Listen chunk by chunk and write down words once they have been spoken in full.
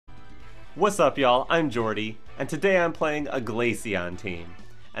What's up, y'all? I'm Jordy, and today I'm playing a Glaceon team.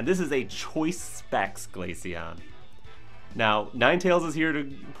 And this is a Choice Specs Glaceon. Now, Ninetales is here to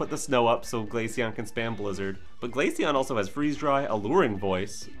put the snow up so Glaceon can spam Blizzard, but Glaceon also has Freeze Dry, Alluring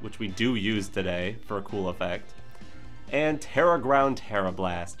Voice, which we do use today for a cool effect, and Tera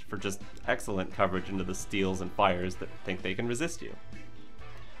Blast for just excellent coverage into the steels and fires that think they can resist you.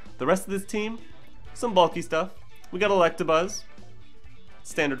 The rest of this team, some bulky stuff. We got Electabuzz,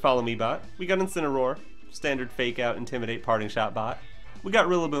 standard follow me bot. We got Incineroar, standard fake out, intimidate, parting shot bot. We got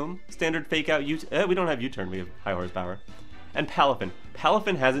Rillaboom, standard fake out, we don't have U-turn, we have high horsepower. And Palafin.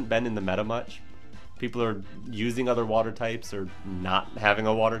 Palafin hasn't been in the meta much. People are using other water types or not having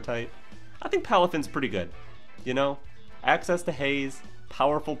a water type. I think Palafin's pretty good. You know, access to Haze,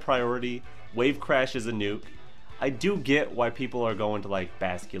 powerful priority, Wave Crash is a nuke. I do get why people are going to like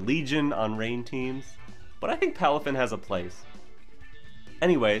Basculegion on rain teams, but I think Palafin has a place.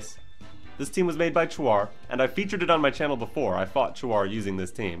 Anyways, this team was made by Chwarzerd, and I featured it on my channel before. I fought Chwarzerd using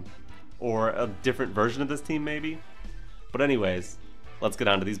this team. Or a different version of this team, maybe? But anyways, let's get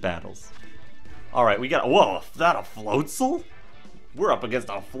on to these battles. Alright, we got, whoa, is that a Floatzel? We're up against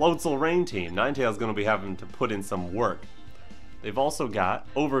a Floatzel rain team. Ninetales gonna be having to put in some work. They've also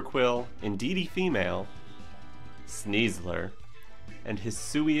got Overquill, Indeedee Female, Sneasler, and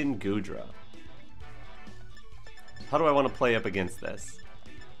Hisuian Goodra. How do I want to play up against this?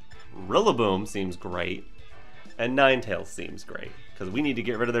 Rillaboom seems great, and Ninetales seems great, because we need to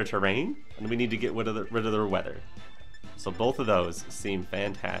get rid of their terrain, and we need to get rid of their weather. So both of those seem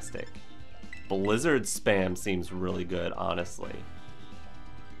fantastic. Blizzard spam seems really good, honestly.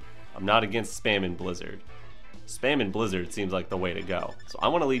 I'm not against spam in Blizzard. Spam in Blizzard seems like the way to go. So I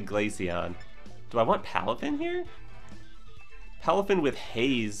want to lead Glaceon. Do I want Palafin here? Palafin with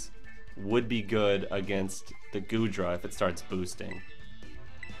Haze would be good against the Goodra if it starts boosting.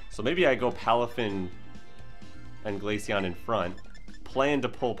 So maybe I go Palafin and Glaceon in front, plan to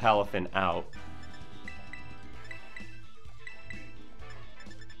pull Palafin out.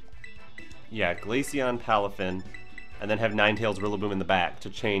 Yeah, Glaceon, Palafin, and then have Ninetales, Rillaboom in the back to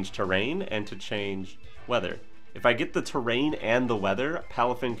change terrain and to change weather. If I get the terrain and the weather,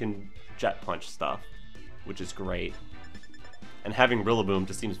 Palafin can Jet Punch stuff, which is great. And having Rillaboom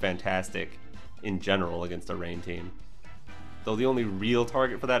just seems fantastic in general against a rain team. Though the only real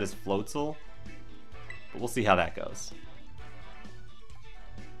target for that is Floatzel, but we'll see how that goes.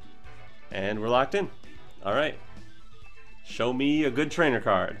 And we're locked in. Alright. Show me a good trainer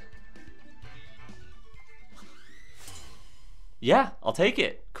card. Yeah, I'll take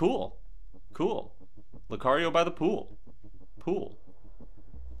it. Cool. Cool. Lucario by the pool. Pool.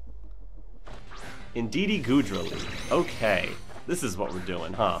 Indeedee Goodra lead. Okay. This is what we're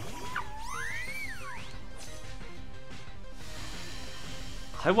doing, huh?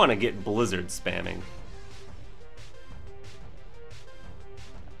 I want to get Blizzard spamming.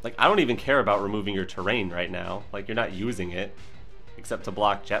 Like, I don't even care about removing your terrain right now. Like, you're not using it, except to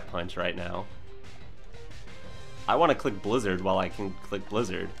block Jet Punch right now. I want to click Blizzard while I can click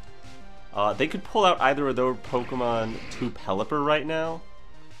Blizzard. They could pull out either of their Pokemon to Pelipper right now.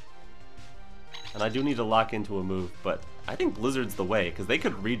 And I do need to lock into a move, but I think Blizzard's the way, because they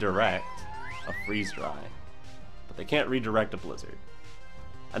could redirect a Freeze Dry. But they can't redirect a Blizzard.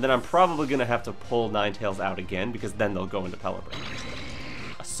 And then I'm probably going to have to pull Ninetales out again, because then they'll go into Pelipper.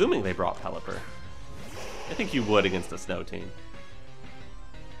 Assuming they brought Pelipper. I think you would against a snow team.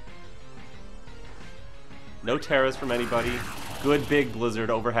 No Terras from anybody. Good big Blizzard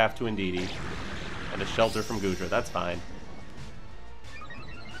over half to Indeedee. And a Shelter from Goodra, that's fine.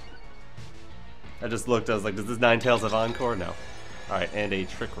 I just looked, I was like, does this Ninetales have Encore? No. Alright, and a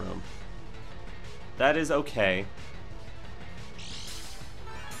Trick Room. That is okay.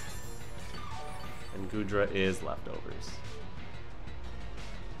 And Goodra is leftovers.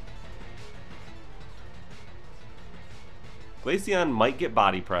 Glaceon might get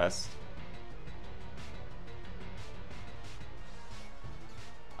body pressed.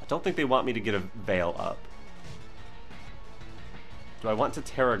 I don't think they want me to get a Veil up. Do I want to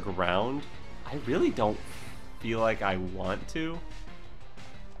Terra Ground? I really don't feel like I want to.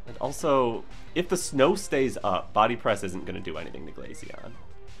 And also, if the snow stays up, body press isn't going to do anything to Glaceon.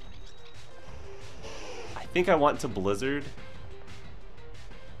 I think I want to Blizzard.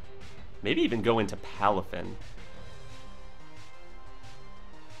 Maybe even go into Palafin.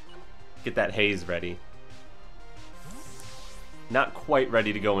 Get that Haze ready. Not quite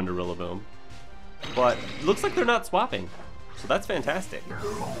ready to go into Rillaboom. But looks like they're not swapping. So that's fantastic.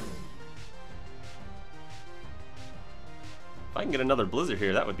 If I can get another Blizzard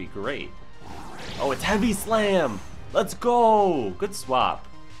here, that would be great. Oh, it's Heavy Slam! Let's go! Good swap.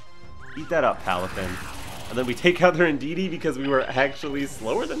 Eat that up, Palafin. And then we take out their Indeedee because we were actually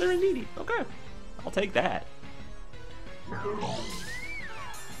slower than their Indeedee. Okay, I'll take that.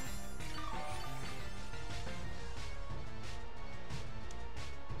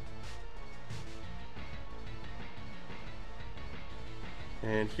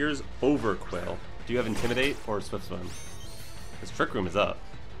 And here's Overquill. Do you have Intimidate or Swift Swim? His Trick Room is up.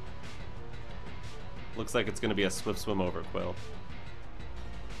 Looks like it's going to be a Swift Swim Overquill.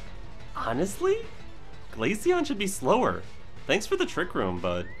 Honestly? Glaceon should be slower. Thanks for the Trick Room,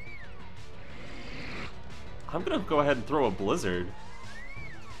 bud. I'm going to go ahead and throw a Blizzard.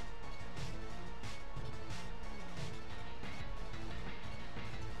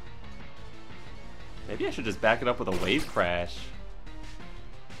 Maybe I should just back it up with a Wave Crash.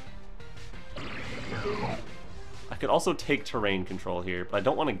 I could also take terrain control here, but I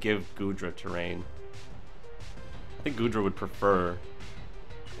don't want to give Goodra terrain. I think Goodra would prefer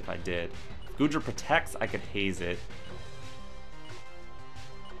if I did. If Goodra protects, I could Haze it.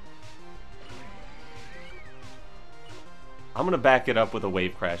 I'm going to back it up with a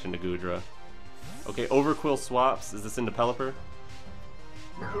Wave Crash into Goodra. Okay, Overquill swaps. Is this into Pelipper?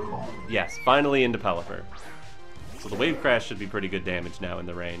 Yes, finally into Pelipper. So the Wave Crash should be pretty good damage now in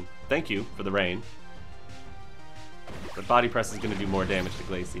the rain. Thank you for the rain. But Body Press is going to do more damage to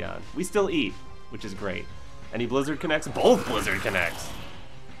Glaceon. We still eat, which is great. Any Blizzard connects? Both Blizzard connects!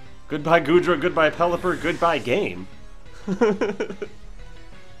 Goodbye Goodra, goodbye Pelipper, goodbye game. Because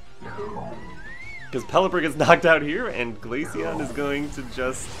Pelipper gets knocked out here, and Glaceon is going to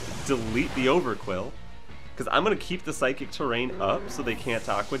just delete the Overquill. Because I'm going to keep the Psychic Terrain up so they can't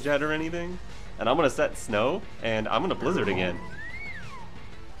Aqua Jet or anything. And I'm going to set Snow, and I'm going to Blizzard again.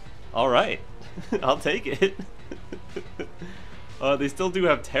 Alright, I'll take it. They still do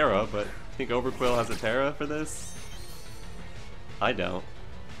have Tera, but I think Overquill has a Tera for this. I don't.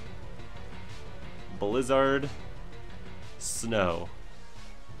 Blizzard, Snow,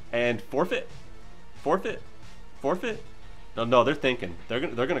 and forfeit, forfeit, forfeit. No, they're thinking. They're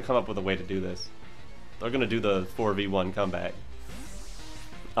gonna come up with a way to do this. They're gonna do the 4v1 comeback.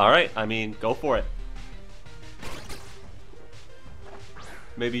 All right, I mean, go for it.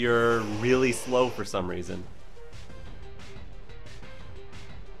 Maybe you're really slow for some reason.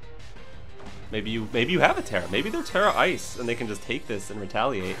 Maybe you have a Tera. Maybe they're Tera Ice and they can just take this and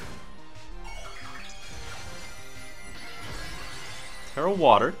retaliate. Tera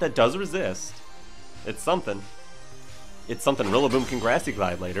Water, that does resist. It's something. It's something. Rillaboom can Grassy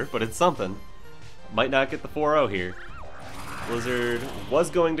Glide later, but it's something. Might not get the 4-0 here. Blizzard was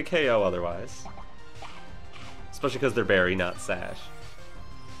going to KO otherwise. Especially because they're Berry, not Sash.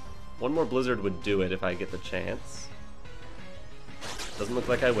 One more Blizzard would do it if I get the chance. Doesn't look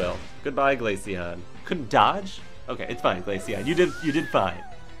like I will. Goodbye, Glaceon. Couldn't dodge? Okay, it's fine, Glaceon. You did fine.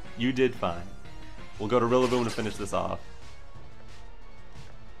 You did fine. We'll go to Rillaboom to finish this off.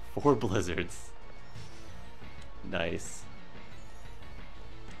 4 Blizzards. Nice.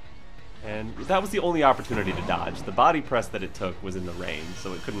 And that was the only opportunity to dodge. The body press that it took was in the rain,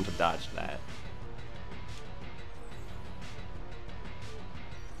 so it couldn't have dodged that.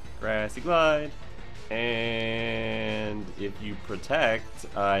 Grassy Glide. And if you protect,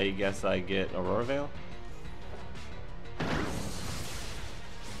 I guess I get Aurora Veil.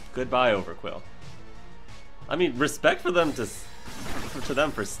 Goodbye, Overquill. I mean, respect for them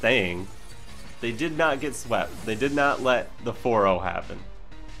for staying. They did not get swept. They did not let the 4-0 happen.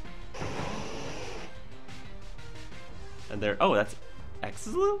 And they're... Oh, that's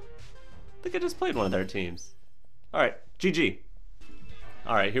Exilou? I think I just played one of their teams. Alright, GG.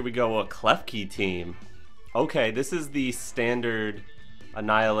 Alright, here we go, a Klefki team. Okay, this is the standard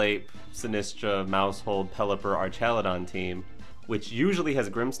Annihilate, Sinistra, Mousehold, Pelipper, Archaludon team, which usually has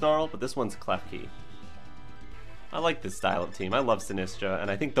Grimmsnarl, but this one's Klefki. I like this style of team. I love Sinistra,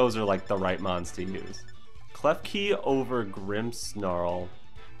 and I think those are like the right mons to use. Klefki over Grimmsnarl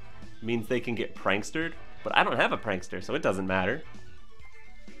means they can get Prankstered, but I don't have a Prankster, so it doesn't matter.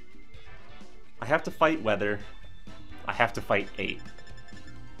 I have to fight Weather. I have to fight 8.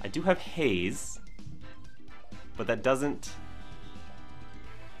 I do have Haze, but that doesn't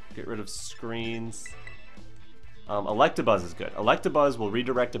get rid of screens. Electabuzz is good. Electabuzz will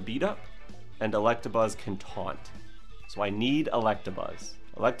redirect a beat up, and Electabuzz can taunt. So I need Electabuzz.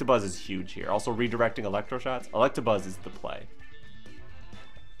 Electabuzz is huge here. Also redirecting Electro Shots. Electabuzz is the play.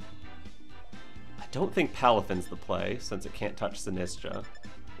 I don't think Palafin's the play, since it can't touch Sinistra.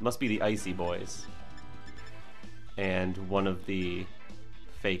 It must be the Icy Boys. And one of the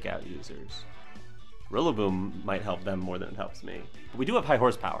Fake Out users. Rillaboom might help them more than it helps me. But we do have high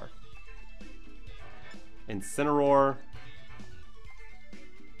horsepower. Incineroar.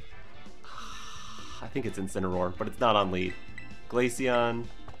 think it's Incineroar, but it's not on lead. Glaceon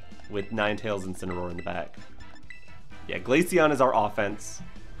with Ninetales Incineroar in the back. Yeah, Glaceon is our offense.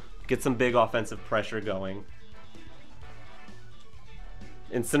 Get some big offensive pressure going.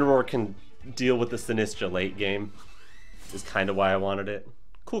 Incineroar can deal with the Sinistcha late game. Is kind of why I wanted it.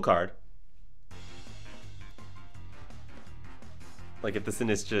 Cool card. Like if the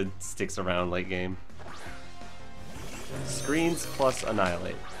Sinistcha sticks around late game. Screens plus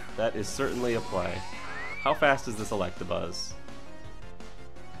Annihilate. That is certainly a play. How fast is this Electabuzz?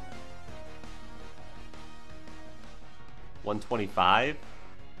 125?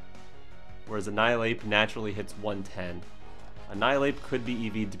 Whereas Annihilate naturally hits 110. Annihilate could be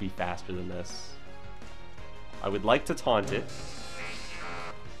EV'd to be faster than this. I would like to taunt it.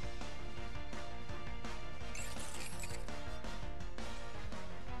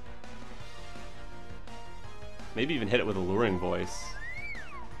 Maybe even hit it with Alluring Voice.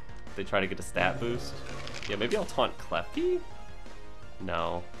 If they try to get a stat boost. Yeah, maybe I'll taunt Klefki?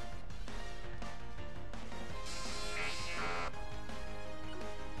 No.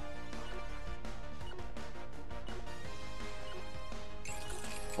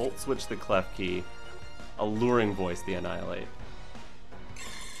 Volt switch the Klefki. Alluring Voice the Annihilate.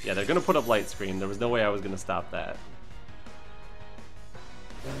 Yeah, they're gonna put up Light Screen. There was no way I was gonna stop that.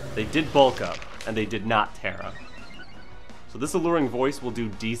 They did bulk up, and they did not Tera. So this Alluring Voice will do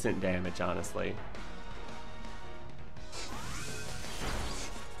decent damage, honestly.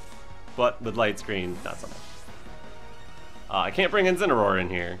 But with Light Screen, not so much. I can't bring Incineroar in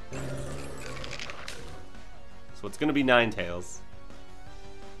here. So it's gonna be Ninetales.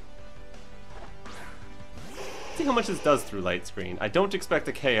 See how much this does through Light Screen. I don't expect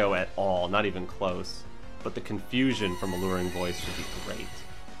a KO at all, not even close. But the confusion from Alluring Voice should be great.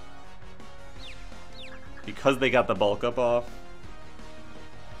 Because they got the bulk up off,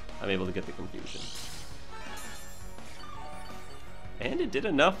 I'm able to get the confusion. And it did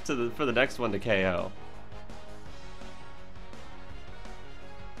enough for the next one to KO.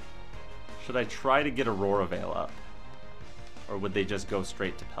 Should I try to get Aurora Veil up? Or would they just go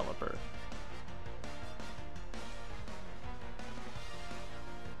straight to Pelipper?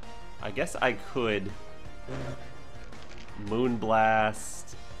 I guess I could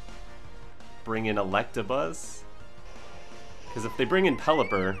Moonblast, bring in Electabuzz. Because if they bring in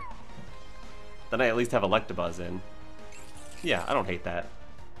Pelipper, then I at least have Electabuzz in. Yeah, I don't hate that.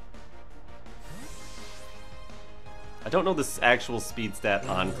 I don't know this actual speed stat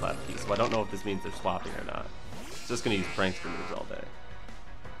on Klefki, so I don't know if this means they're swapping or not. It's just gonna use Prankster moves all day.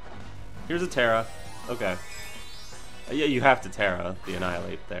 Here's a Tera. Okay. Yeah, you have to Tera the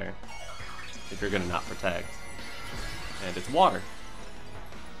Annihilate there if you're gonna not protect. And it's water.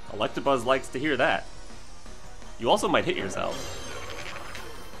 Electabuzz likes to hear that. You also might hit yourself.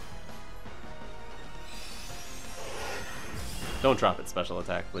 Don't drop it, special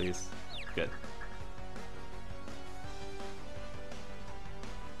attack, please. Good.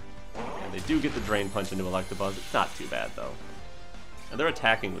 And they do get the Drain Punch into Electabuzz. It's not too bad, though. And they're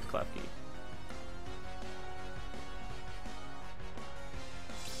attacking with Klefki.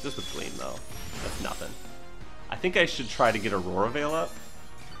 Just with Gleam, though. That's nothing. I think I should try to get Aurora Veil up.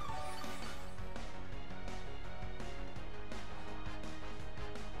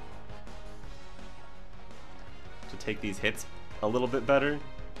 To take these hits a little bit better.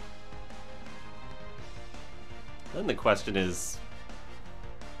 Then the question is...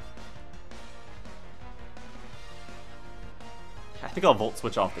 I think I'll Volt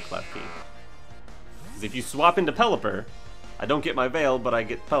Switch off the Klefki. Because if you swap into Pelipper, I don't get my Veil, but I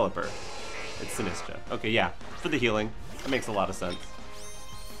get Pelipper. It's Sinistcha. Okay, yeah, for the healing. That makes a lot of sense.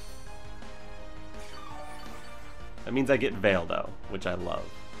 That means I get Veil, though, which I love.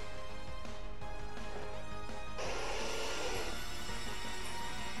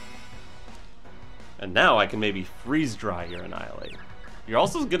 And now I can maybe Freeze Dry your Annihilate. You're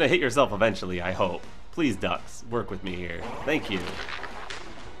also gonna hit yourself eventually, I hope. Please, Ducks, work with me here. Thank you.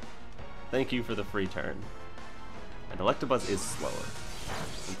 Thank you for the free turn. And Electabuzz is slower.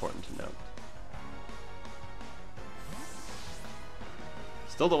 Important to note.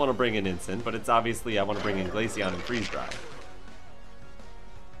 Still don't want to bring in Incin, but it's obviously I want to bring in Glaceon and Freeze Dry.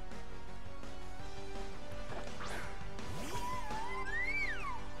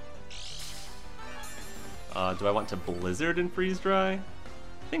 Do I want to Blizzard and Freeze Dry? I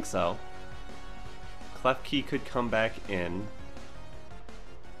think so. Klefki could come back in.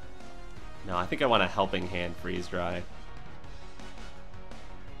 No, I think I want a Helping Hand Freeze Dry.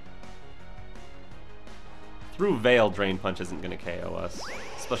 Through Veil, Drain Punch isn't going to KO us.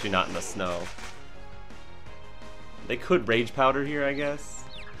 Especially not in the snow. They could Rage Powder here, I guess.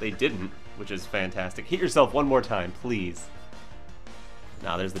 they didn't, which is fantastic. Hit yourself one more time, please.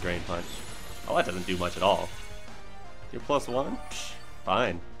 Nah, there's the Drain Punch. Oh, that doesn't do much at all. You're +1? Psh,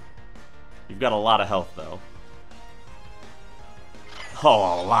 fine. You've got a lot of health, though.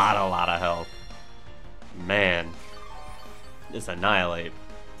 Oh, a lot of health. Man. This Annihilate.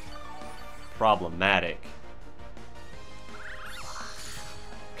 Problematic.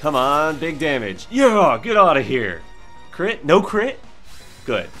 Come on, big damage. Yeah, get out of here. Crit? No crit?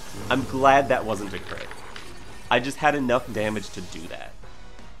 Good. I'm glad that wasn't a crit. I just had enough damage to do that.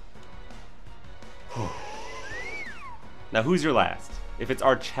 Now, who's your last? If it's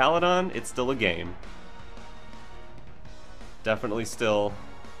Archaludon, it's still a game. Definitely still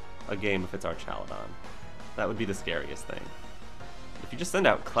a game if it's Archaludon. That would be the scariest thing. If you just send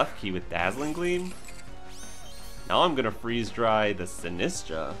out Klefki with Dazzling Gleam, now I'm gonna freeze dry the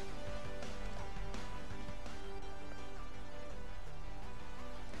Sinistra.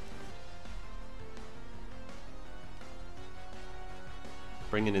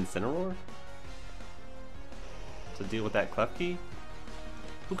 Bring in Incineroar to deal with that Klefki.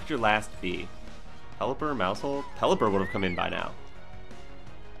 Who could your last be? Pelipper, Mousehole? Pelipper would have come in by now.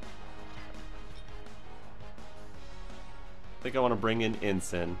 I think I want to bring in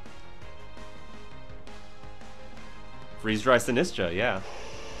Incin. Freeze Dry Sinistra, yeah.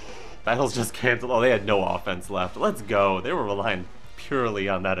 Battle's just canceled. Oh, they had no offense left. Let's go. They were relying purely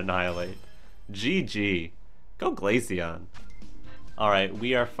on that Annihilate. GG. Go Glaceon. Alright,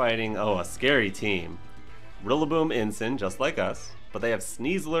 we are fighting, oh, a scary team. Rillaboom, Incin, just like us. But they have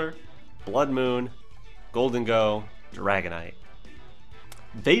Sneasler, Blood Moon, Goldengo, Dragonite.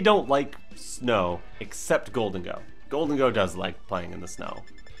 They don't like snow, except Goldengo. Goldengo does like playing in the snow.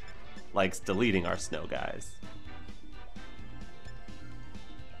 Likes deleting our snow guys.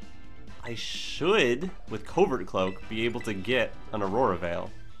 I should, with Covert Cloak, be able to get an Aurora Veil.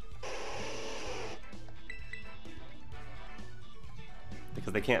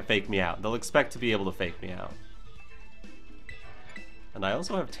 Because they can't fake me out. They'll expect to be able to fake me out. And I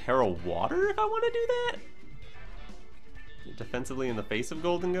also have Tera Water if I want to do that? Defensively in the face of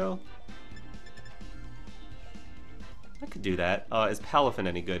Goldengo? I could do that. Is Palafin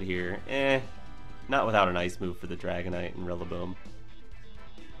any good here? Eh. Not without an ice move for the Dragonite and Rillaboom.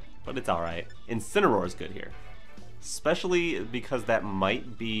 But it's alright. Incineroar is good here. Especially because that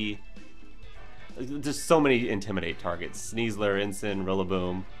might be... There's so many Intimidate targets. Sneasler, Incin,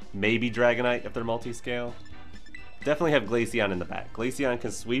 Rillaboom, maybe Dragonite if they're multi-scale. Definitely have Glaceon in the back. Glaceon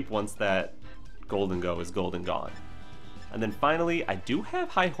can sweep once that Goldengo is golden gone. And then finally, I do have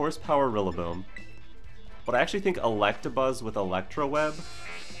high horsepower Rillaboom, but I actually think Electabuzz with Electro Web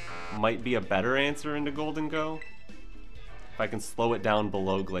might be a better answer into Goldengo. If I can slow it down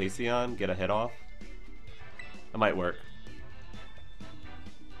below Glaceon, get a hit off, it might work.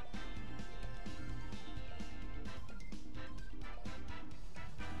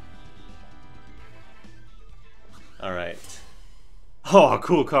 Alright. Oh,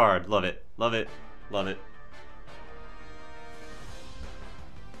 cool card. Love it. Love it. Love it.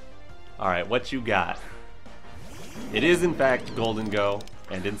 Alright, what you got? It is, in fact, Goldengo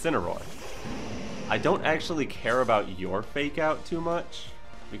and Incineroar. I don't actually care about your Fake Out too much,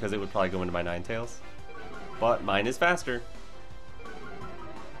 because it would probably go into my Ninetales. But mine is faster.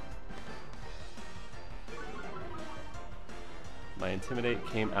 My Intimidate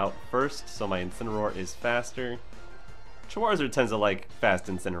came out first, so my Incineroar is faster. Chwarzerd tends to like fast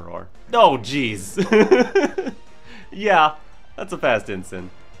Incineroar. Oh, jeez. Yeah, that's a fast Incin.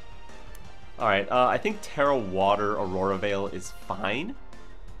 Alright, I think Tera Water Aurora Veil is fine.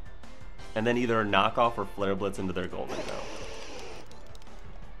 And then either knock off or Flare Blitz into their Goldengo.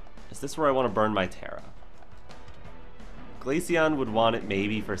 Is this where I want to burn my Tera? Glaceon would want it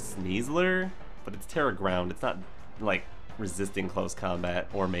maybe for Sneasler, but it's Tera Ground. It's not, like, resisting close combat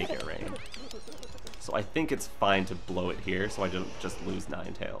or Make It Rain. So I think it's fine to blow it here, so I don't just lose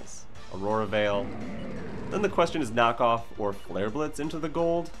Ninetales. Aurora Veil. Then the question is knock off or Flare Blitz into the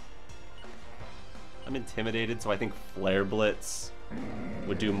gold. I'm intimidated, so I think Flare Blitz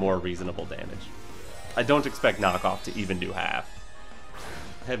would do more reasonable damage. I don't expect knockoff to even do half.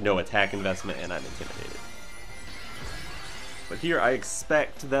 I have no attack investment and I'm intimidated. But here I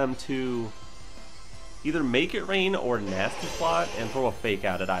expect them to either Make It Rain or Nasty Plot and throw a Fake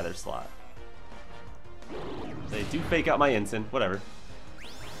Out at either slot. They do Fake Out my Incin, whatever.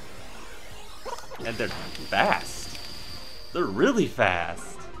 And they're fast. They're really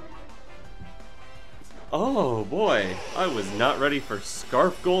fast. Oh boy, I was not ready for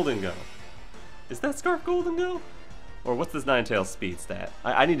Scarf Goldengo. Is that Scarf Goldengo? Or what's this Ninetales speed stat?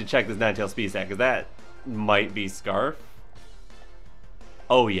 I need to check this Ninetales speed stat, because that might be Scarf.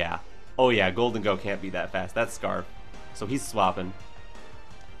 Oh yeah. Oh yeah, Golden Go can't be that fast. That's Scarf. So he's swapping.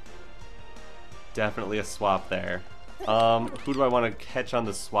 Definitely a swap there. Who do I want to catch on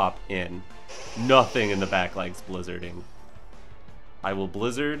the swap in? Nothing in the back likes blizzarding. I will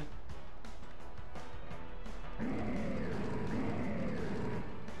blizzard.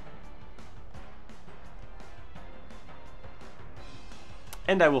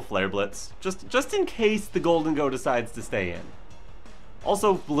 And I will Flare Blitz, just in case the Golden Go decides to stay in.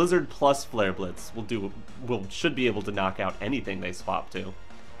 Also, Blizzard plus Flare Blitz should be able to knock out anything they swap to.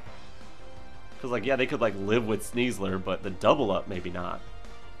 Because, like, yeah, they could, like, live with Sneasler, but the double up, maybe not.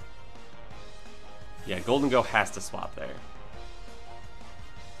 Yeah, Golden Go has to swap there.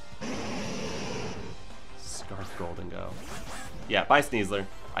 Scarf Golden Go. Yeah, bye Sneasler.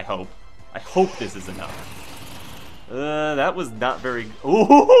 I hope. I hope this is enough. That was not very...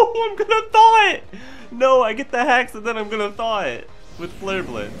 Ooh, I'm gonna thaw it! No, I get the hacks and then I'm gonna thaw it with Flare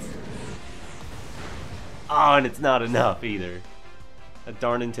Blitz. Oh, and it's not enough either. A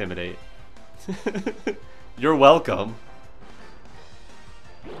darn Intimidate. You're welcome.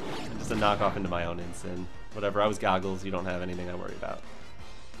 Just a knockoff into my own Incin. Whatever, I was Goggles, you don't have anything I worry about.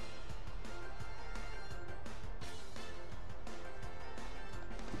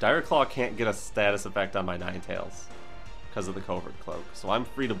 Dire Claw can't get a status effect on my Ninetales because of the Covert Cloak. So I'm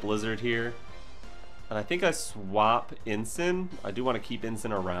free to Blizzard here. And I think I swap Incin. I do want to keep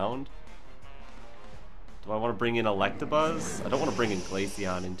Incin around. Do I want to bring in Electabuzz? I don't want to bring in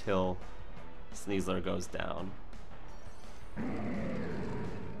Glaceon until Sneasler goes down. I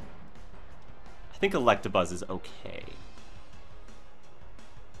think Electabuzz is okay.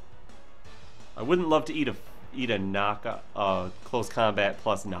 I wouldn't love to eat a close combat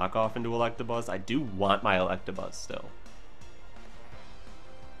plus knockoff into Electabuzz. I do want my Electabuzz still.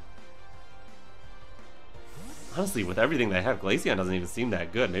 Honestly, with everything they have, Glaceon doesn't even seem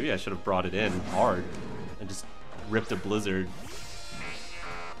that good. Maybe I should have brought it in hard and just ripped a Blizzard.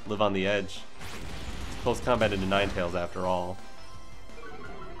 Live on the edge. It's close combat into Ninetales after all.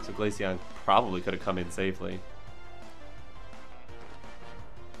 So Glaceon probably could have come in safely.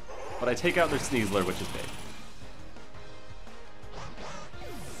 But I take out their Sneasler, which is big.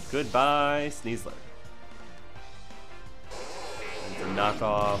 Goodbye, Sneasler. It's a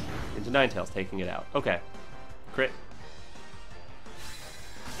knockoff into Ninetales, taking it out. Okay. Crit.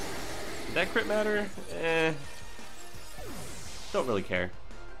 Did that crit matter? Don't really care.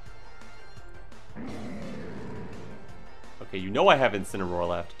 Okay, you know I have Incineroar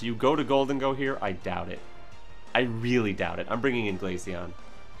left. Do you go to Golden Go here? I doubt it. I really doubt it. I'm bringing in Glaceon.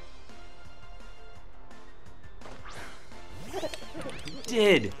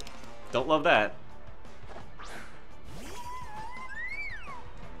 Did. Don't love that.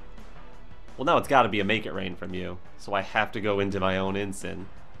 Well, now it's got to be a Make It Rain from you, so I have to go into my own Incin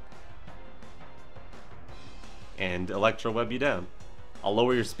and Electro Web you down. I'll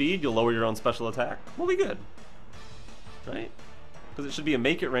lower your speed, you'll lower your own special attack. We'll be good, right? Because it should be a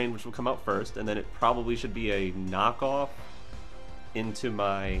Make It Rain, which will come out first, and then it probably should be a knockoff into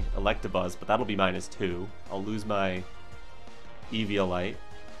my Electabuzz, but that'll be -2. I'll lose my Eviolite.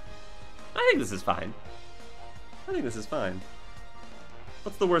 I think this is fine. I think this is fine.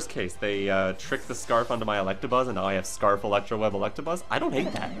 What's the worst case? They trick the Scarf onto my Electabuzz and now I have Scarf Electro Web Electabuzz? I don't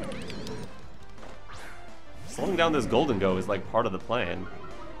hate that. Slowing down this Golden Go is like part of the plan.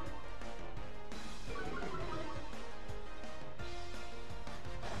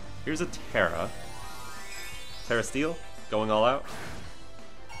 Here's a Tera. Tera Steel? Going all out?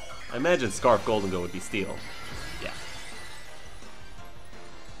 I imagine Scarf Golden Go would be Steel. Yeah.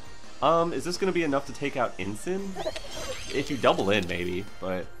 Is this gonna be enough to take out Incin? If you double in, maybe,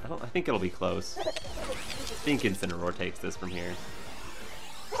 but I think it'll be close. I think Incineroar takes this from here.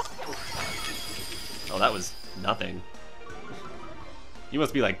 Oh, that was nothing. You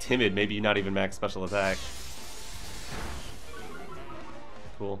must be like timid, maybe you're not even max special attack.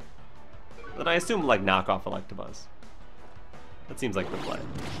 Cool. Then I assume like knockoff Electabuzz. That seems like the play.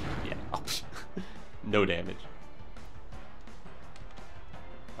 Yeah. Oh, no damage.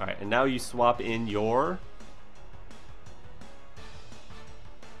 Alright, and now you swap in your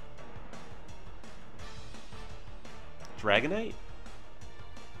Dragonite?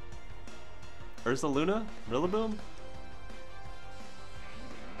 Ursaluna? Rillaboom?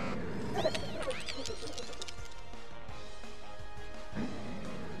 I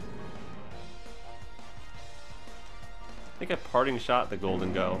think I parting shot the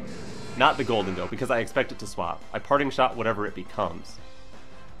Golden Go. Not the Golden Go, because I expect it to swap. I parting shot whatever it becomes.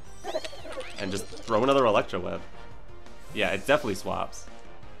 And just throw another Electro Web. Yeah, it definitely swaps.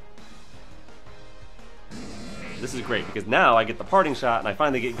 This is great, because now I get the parting shot, and I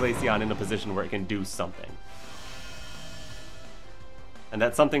finally get Glaceon in a position where it can do something. And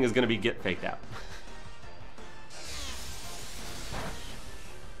that something is going to be get faked out.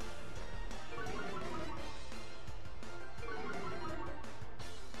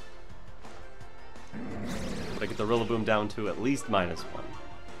 But I get the Rillaboom down to at least -1.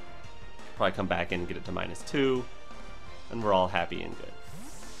 Probably come back in and get it to -2, and we're all happy and good.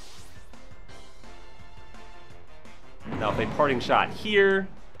 Now if a parting shot here,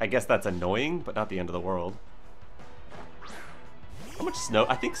 I guess that's annoying, but not the end of the world. How much snow?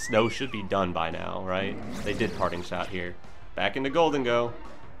 I think snow should be done by now, right? They did parting shot here. Back into gold and go.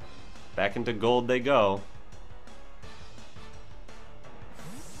 Back into gold they go.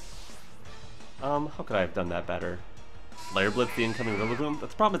 How could I have done that better? Layer Blitz the incoming Rillaboom?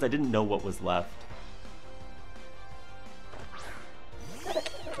 That's the problem is I didn't know what was left.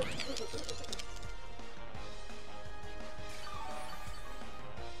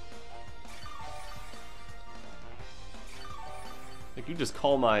 Like, you just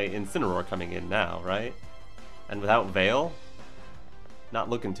call my Incineroar coming in now, right? And without Veil? Not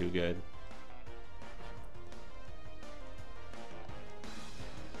looking too good.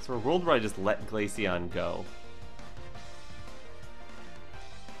 So a world where I just let Glaceon go.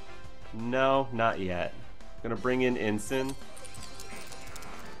 No, not yet. I'm gonna bring in Incin.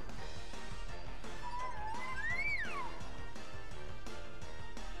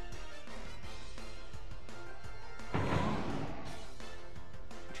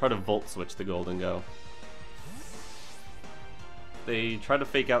 Try to Volt Switch the Golden Go. They try to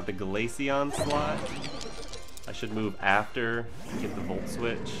fake out the Glaceon slot. I should move after, get the Volt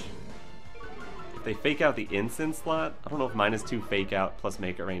Switch. If they fake out the Incin slot, I don't know if -2 fake out plus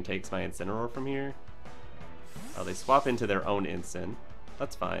Make It Rain takes my Incineroar from here. Oh, they swap into their own Incin.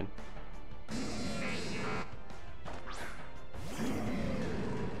 That's fine.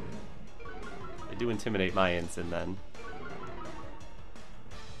 They do intimidate my Incin then.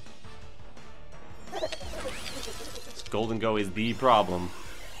 Golden Go is the problem.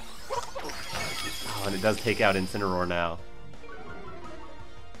 Oh, and it does take out Incineroar now.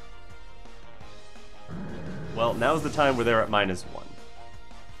 Well, now's the time where they're at -1.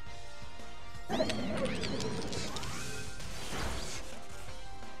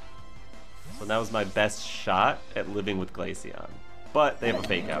 So now's my best shot at living with Glaceon. But they have a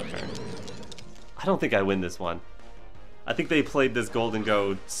fake out turn. I don't think I win this one. I think they played this Golden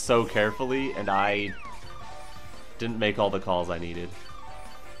Go so carefully, and I didn't make all the calls I needed.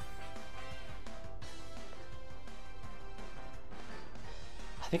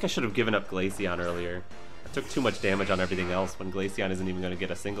 I think I should have given up Glaceon earlier. I took too much damage on everything else when Glaceon isn't even going to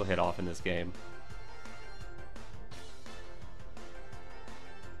get a single hit off in this game.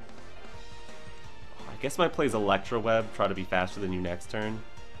 I guess my play's Electro Web, try to be faster than you next turn.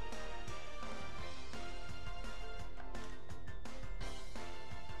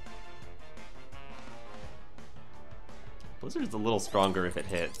 Blizzard's a little stronger if it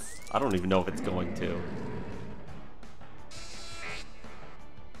hits. I don't even know if it's going to.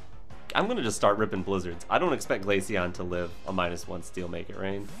 I'm gonna just start ripping Blizzards. I don't expect Glaceon to live a -1 Steel Make It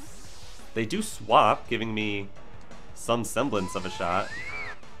Rain. They do swap, giving me some semblance of a shot.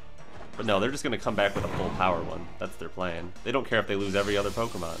 But no, they're just gonna come back with a full power one. That's their plan. They don't care if they lose every other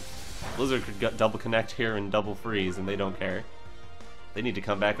Pokemon. Blizzard could double connect here and double freeze, and they don't care. They need to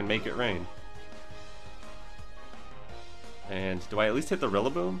come back and make it rain. And do I at least hit the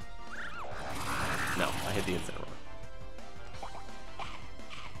Rillaboom? No, I hit the Incineroar.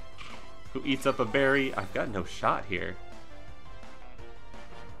 Who eats up a berry? I've got no shot here.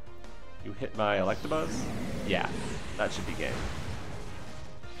 You hit my Electabuzz? Yeah, that should be game.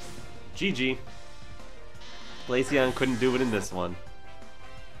 GG. Glaceon couldn't do it in this one.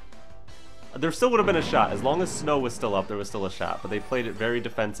 There still would have been a shot. As long as snow was still up, there was still a shot. But they played it very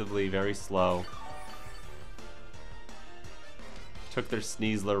defensively, very slow. Took their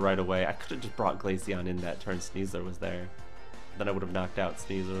Sneasler right away. I could have just brought Glaceon in that turn Sneasler was there. Then I would have knocked out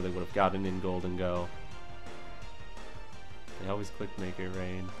Sneasler. They would have gotten in Golden Go. They always click Make It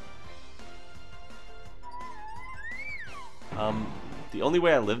Rain. The only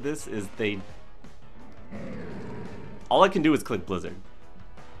way I live this is they... All I can do is click Blizzard.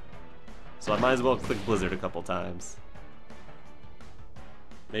 So I might as well click Blizzard a couple times.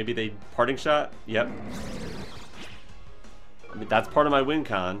 Maybe they parting shot? Yep. I mean, that's part of my win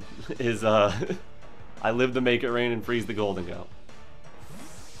con, is I live the Make It Rain and freeze the Golden Go.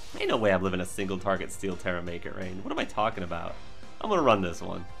 Ain't no way I'm living a single target Steel Tera Make It Rain. What am I talking about? I'm gonna run this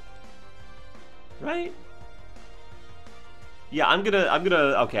one. Right? Yeah, I'm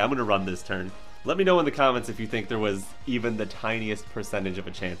gonna run this turn. Let me know in the comments if you think there was even the tiniest percentage of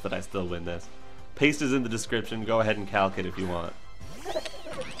a chance that I still win this. Paste is in the description, go ahead and calc it if you want.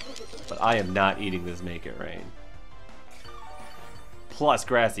 But I am not eating this Make It Rain. Plus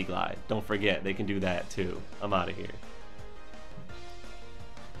Grassy Glide, don't forget, they can do that too. I'm out of here.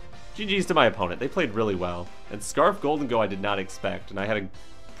 GG's to my opponent, they played really well. And Scarf Golden Go I did not expect, and I had a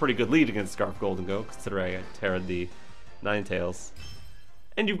pretty good lead against Scarf Golden Go, considering I Terra'd the Ninetales.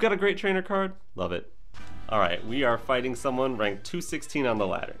 And you've got a great trainer card? Love it. Alright, we are fighting someone ranked 216 on the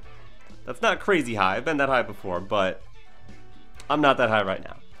ladder. That's not crazy high, I've been that high before, but I'm not that high right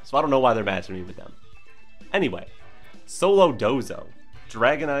now. So I don't know why they're matching me with them. Anyway, Solo Dozo,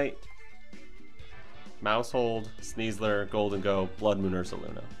 Dragonite, Mousehold, Sneasler, Golden Go, Blood Moon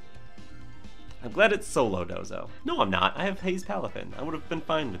Ursaluna. I'm glad it's Solo Dozo. No, I'm not. I have Haze Palafin. I would have been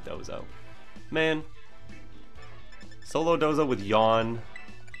fine with Dozo. Man, Solo Dozo with Yawn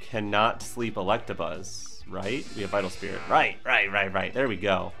cannot sleep Electabuzz, right? We have Vital Spirit. Right. There we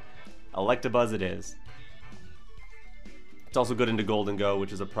go. Electabuzz it is. It's also good into Golden Go,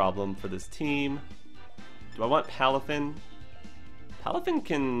 which is a problem for this team. Do I want Palafin? Palafin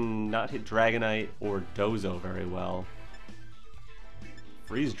can not hit Dragonite or Dozo very well.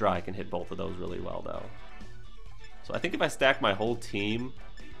 Freeze Dry can hit both of those really well, though. So I think if I stack my whole team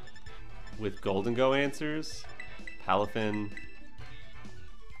with Golden Go answers, Palafin,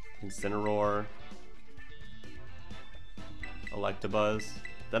 Incineroar, Electabuzz,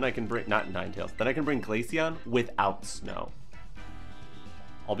 then I can bring, not Ninetales, then I can bring Glaceon without Snow.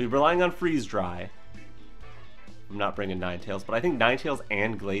 I'll be relying on Freeze Dry. I'm not bringing Ninetales, but I think Ninetales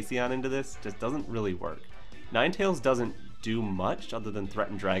and Glaceon into this just doesn't really work. Ninetales doesn't do much other than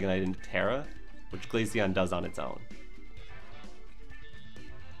threaten Dragonite into Tera, which Glaceon does on its own.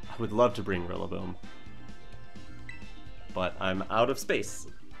 I would love to bring Rillaboom, but I'm out of space.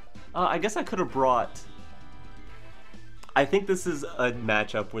 I guess I could have brought... I think this is a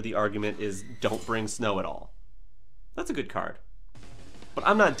matchup where the argument is don't bring Snow at all. That's a good card. But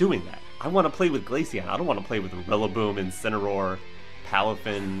I'm not doing that. I want to play with Glaceon. I don't want to play with Rillaboom, Incineroar,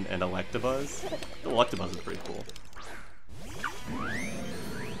 Palafin, and Electabuzz. Electabuzz is pretty cool.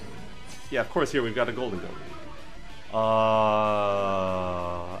 Yeah, of course here we've got a Golden Go.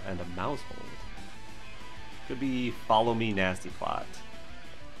 And a Mousehold. Could be Follow Me Nasty Plot.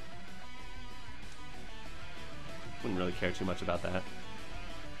 Wouldn't really care too much about that.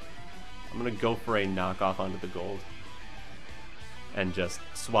 I'm gonna go for a knockoff onto the gold. And just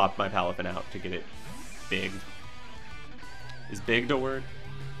swap my Palafin out to get it big. Is big the word?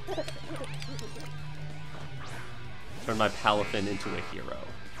 Turn my Palafin into a hero.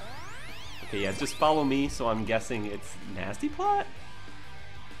 Okay, yeah, just follow me, so I'm guessing it's Nasty Plot?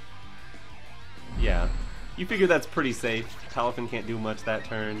 Yeah. You figure that's pretty safe. Palafin can't do much that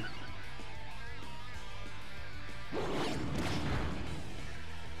turn.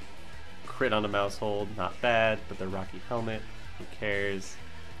 Crit on a Mousehold, not bad, but the Rocky Helmet, who cares?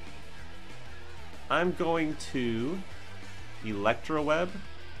 I'm going to Electroweb.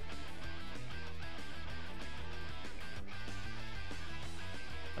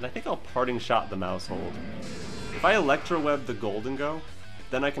 And I think I'll Parting Shot the Mousehold. If I Electroweb the Golden Go,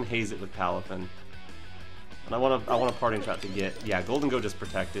 then I can Haze it with Palafin. And I want a Parting Shot to get... Yeah, Golden Go just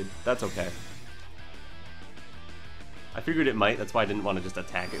protected. That's okay. I figured it might, that's why I didn't want to just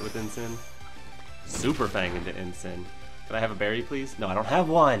attack it with Incin. Super Fang into Incin. Can I have a berry, please? No, I don't have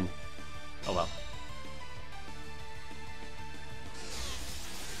one! Oh well.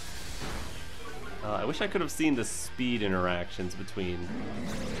 I wish I could have seen the speed interactions between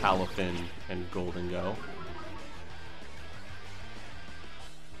Palafin and Golden Go.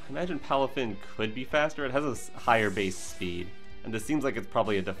 I imagine Palafin could be faster. It has a higher base speed, and this seems like it's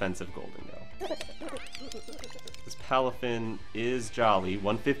probably a defensive Golden Go. This Palafin is jolly.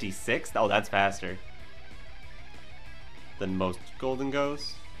 156? Oh, that's faster than most Golden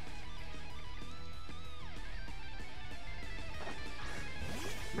Goes.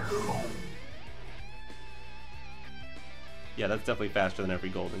 Yeah, that's definitely faster than every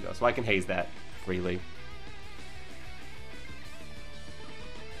Golden Go, so I can Haze that freely.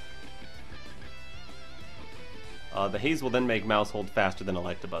 The Haze will then make Mousehold faster than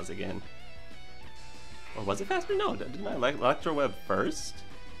Electabuzz again. Or was it faster? No, didn't I Electroweb first?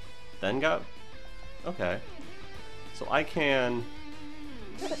 Then got... Okay. So I can...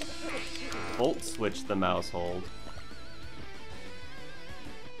 Volt Switch the Mousehold.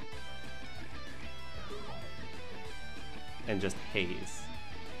 And just Haze.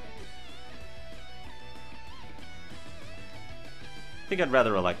 I think I'd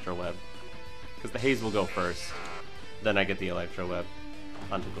rather Electroweb, because the Haze will go first. Then I get the Electroweb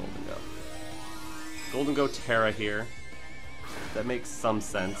onto Golden Go. Golden Go Tera here. That makes some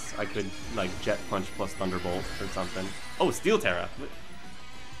sense. I could, like, Jet Punch plus Thunderbolt or something. Oh, Steel Tera!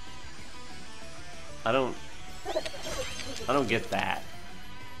 I don't get that.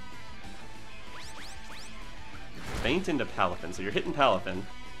 Faint into Palafin, so you're hitting Palafin.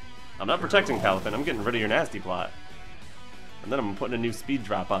 I'm not protecting Palafin, I'm getting rid of your nasty plot. And then I'm putting a new speed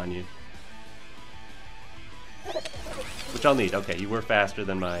drop on you. Which I'll need. Okay, you were faster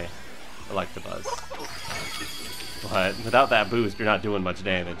than my Electabuzz. But without that boost, you're not doing much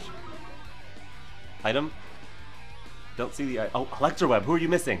damage. Item? Don't see the... Oh, Electroweb, who are you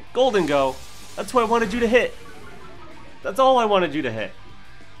missing? Golden Go! That's what I wanted you to hit! That's all I wanted you to hit!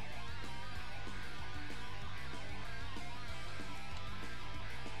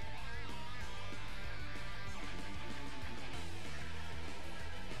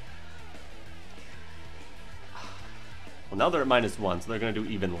 Well, now they're at -1, so they're going to do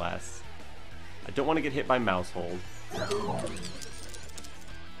even less. I don't want to get hit by Mouse Hold. So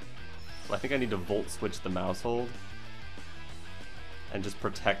I think I need to Volt Switch the Mouse Hold. And just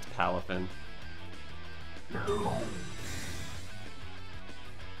protect Palafin. Because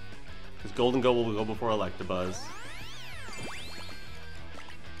Golden Go will go before Electabuzz.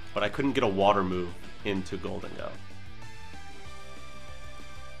 But I couldn't get a Water move into Golden Go.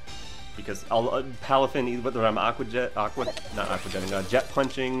 Because Palafin, whether I'm Jet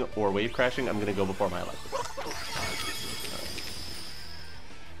Punching or Wave Crashing, I'm gonna go before my Electabuzz.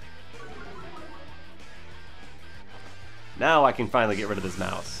 Now I can finally get rid of this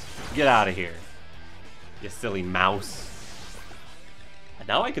mouse. Get out of here, you silly mouse. And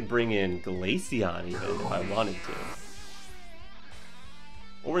now I could bring in Glaceon even if I wanted to.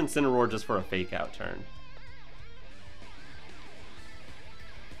 Or Incineroar just for a fake out turn.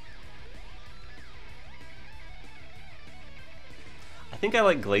 I think I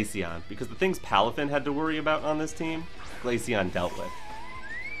like Glaceon, because the things Palafin had to worry about on this team, Glaceon dealt with.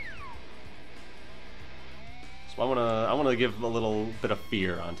 So I wanna give a little bit of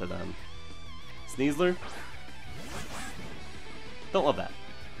fear onto them. Sneasler? Don't love that.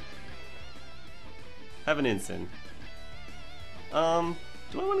 Have an Incin.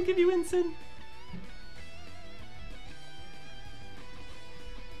 Do I want to give you Incin?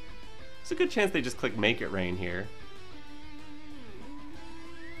 There's a good chance they just click Make It Rain here.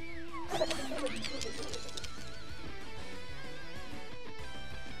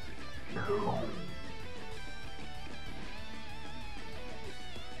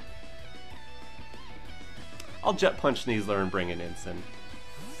 I'll Jet Punch Sneasler and bring in Incin.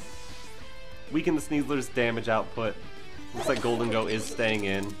 Weaken the Sneasler's damage output. Looks like Golden Go is staying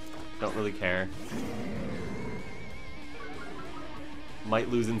in. Don't really care. Might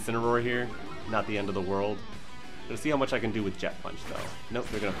lose Incineroar here. Not the end of the world. Gonna see how much I can do with Jet Punch though. Nope,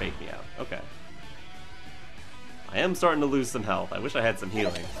 they're gonna fake me out. Okay. I am starting to lose some health. I wish I had some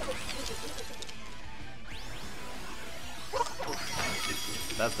healing.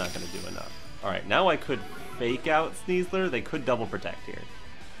 That's not gonna do enough. Alright, now I could fake out Sneasler. They could double protect here.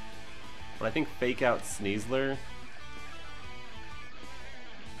 But I think fake out Sneasler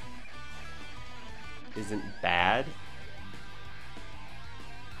isn't bad.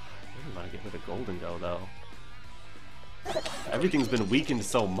 I really want to get rid of Golden Go though. Everything's been weakened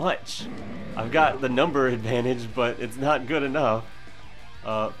so much. I've got the number advantage, but it's not good enough.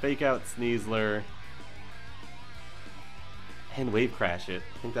 Fake out Sneasler and Wave Crash it.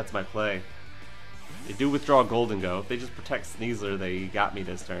 I think that's my play. They do withdraw Golden Go. If they just protect Sneasler, they got me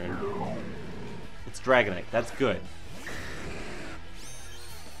this turn. It's Dragonite. That's good.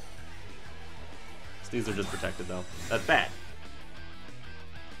 Sneasler just protected though. That's bad.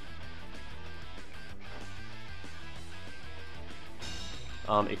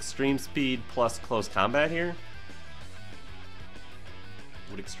 Extreme Speed plus Close Combat here.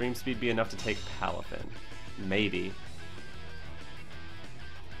 Would Extreme Speed be enough to take Palafin? Maybe.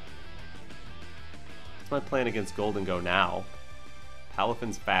 What's my plan against Golden Go now?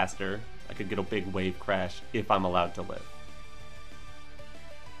 Palafin's faster. I could get a big Wave Crash if I'm allowed to live.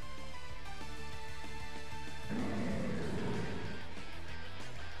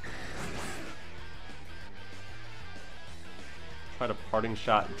 Try to Parting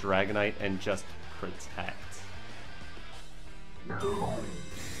Shot Dragonite and just protect.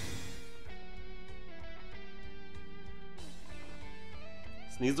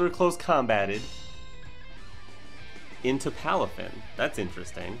 Sneasler close combated into Palafin. That's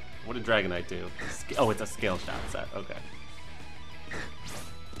interesting. What did Dragonite do? Oh, it's a Scale Shot set. Okay.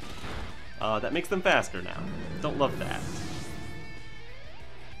 That makes them faster now. Don't love that.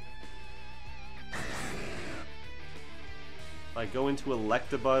 If I go into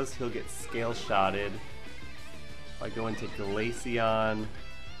Electabuzz, he'll get Scale Shotted. If I go into Glaceon...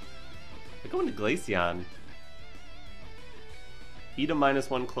 If I go into Glaceon... Eat a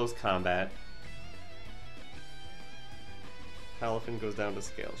 -1 close combat. Palafin goes down to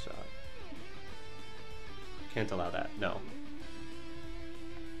Scale Shot. Can't allow that, no.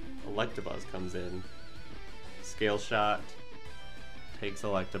 Electabuzz comes in. Scale Shot. Takes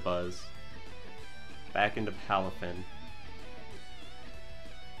Electabuzz. Back into Palafin.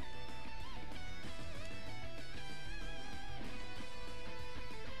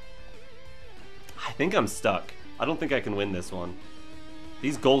 I think I'm stuck. I don't think I can win this one.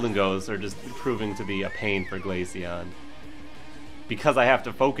 These Golden Goes are just proving to be a pain for Glaceon. Because I have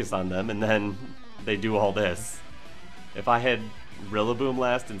to focus on them, and then they do all this. If I had Rillaboom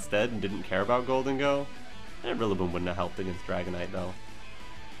last instead and didn't care about Golden Go, Rillaboom wouldn't have helped against Dragonite though.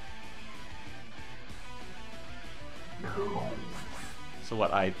 So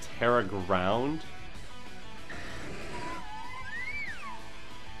what, I Tera Ground?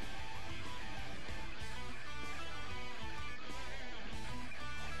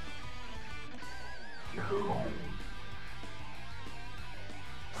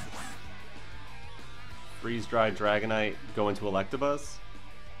 Freeze Dry Dragonite, go into Electabuzz.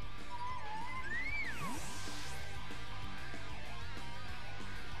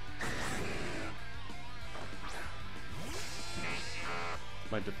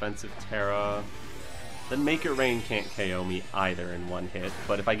 My defensive Tera. Then Make It Rain can't KO me either in one hit,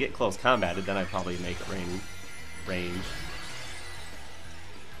 but if I get close combated, then I probably Make It Rain range.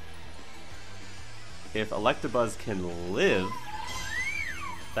 If Electabuzz can live,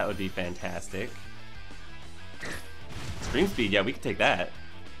 that would be fantastic. Extreme Speed, yeah, we can take that.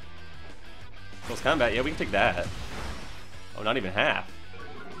 Close Combat, yeah, we can take that. Oh, not even half.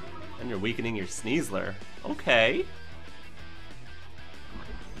 And you're weakening your Sneasler. Okay.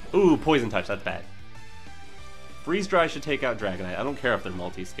 Ooh, Poison Touch, that's bad. Freeze Dry should take out Dragonite. I don't care if they're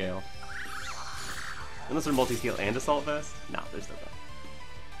multi-scale. Unless they're multi-scale and Assault Vest? No, they're still done.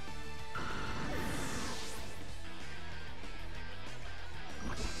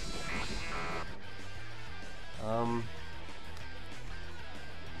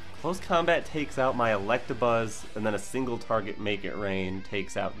 Close Combat takes out my Electabuzz, and then a single target Make It Rain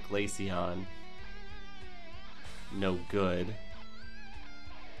takes out Glaceon. No good.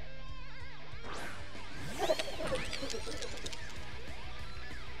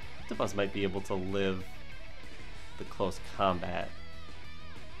 Electabuzz might be able to live the close combat.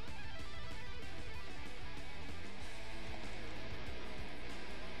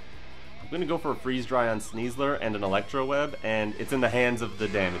 I'm gonna go for a Freeze Dry on Sneasler and an Electro Web, and it's in the hands of the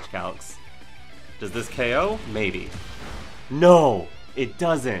damage calcs. Does this KO? Maybe. No, it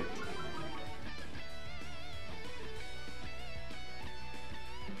doesn't.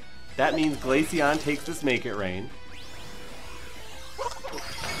 That means Glaceon takes this Make It Rain.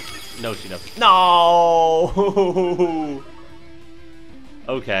 No, she doesn't. No!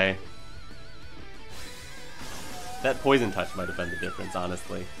 Okay. That Poison Touch might have been the difference,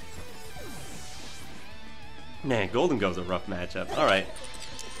 honestly. Man, Golden Go's a rough matchup. Alright.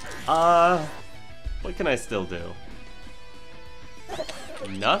 What can I still do?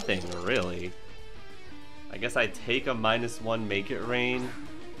 Nothing, really. I guess I take a -1 Make It Rain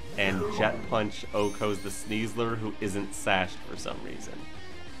and Jet Punch Oko's the Sneasler who isn't sashed for some reason.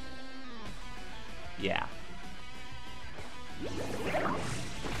 Yeah.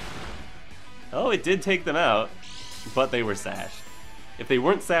 Oh, it did take them out, but they were sashed. If they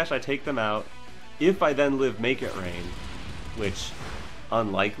weren't sashed, I take them out. If I then live Make It Rain, which,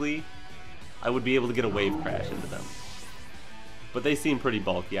 unlikely, I would be able to get a Wave Crash into them. But they seem pretty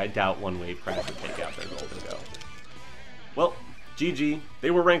bulky. I doubt one Wave Crash would take out their Golden Go. Well, GG. They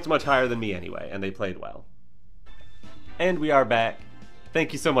were ranked much higher than me anyway, and they played well. And we are back.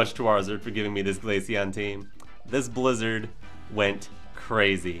 Thank you so much, Chwarzerd, for giving me this Glaceon team. This Blizzard went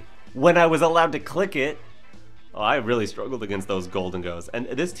crazy. When I was allowed to click it, oh, I really struggled against those Golden Go's. And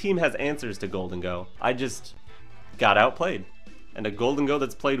this team has answers to Golden Go. I just got outplayed. And a Golden Go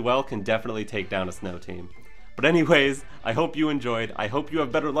that's played well can definitely take down a Snow team. But anyways, I hope you enjoyed. I hope you have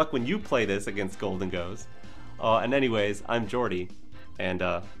better luck when you play this against Golden Go's. And anyways, I'm Jordy. And,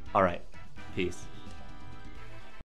 alright. Peace.